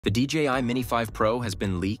The DJI Mini 5 Pro has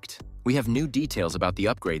been leaked. We have new details about the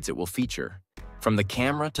upgrades it will feature, from the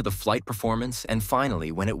camera to the flight performance, and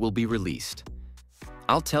finally when it will be released.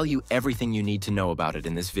 I'll tell you everything you need to know about it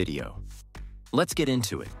in this video. Let's get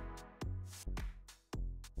into it.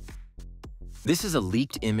 This is a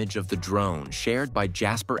leaked image of the drone shared by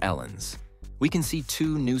Jasper Ellens. We can see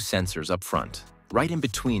two new sensors up front, right in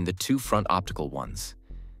between the two front optical ones.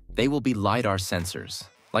 They will be LIDAR sensors,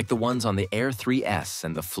 like the ones on the Air 3S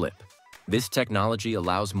and the Flip. This technology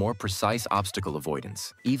allows more precise obstacle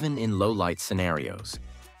avoidance, even in low-light scenarios.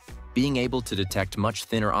 Being able to detect much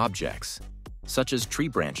thinner objects, such as tree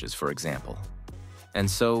branches, for example. And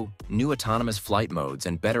so, new autonomous flight modes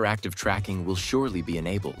and better active tracking will surely be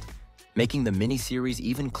enabled, making the Mini series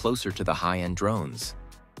even closer to the high-end drones.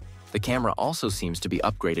 The camera also seems to be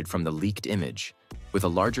upgraded from the leaked image, with a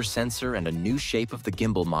larger sensor and a new shape of the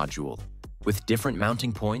gimbal module, with different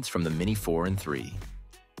mounting points from the Mini 4 and 3.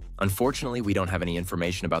 Unfortunately, we don't have any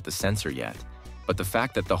information about the sensor yet, but the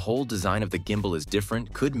fact that the whole design of the gimbal is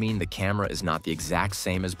different could mean the camera is not the exact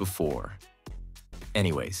same as before.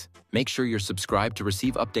 Anyways, make sure you're subscribed to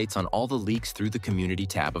receive updates on all the leaks through the community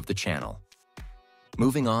tab of the channel.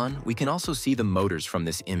 Moving on, we can also see the motors from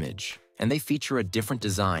this image, and they feature a different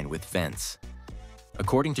design with vents.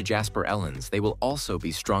 According to Jasper Ellens, they will also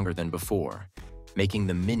be stronger than before, making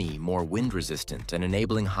the Mini more wind-resistant and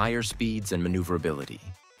enabling higher speeds and maneuverability.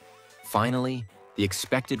 Finally, the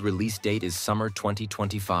expected release date is summer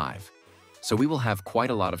 2025, so we will have quite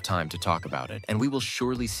a lot of time to talk about it, and we will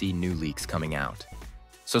surely see new leaks coming out.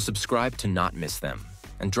 So subscribe to not miss them,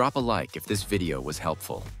 and drop a like if this video was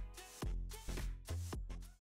helpful.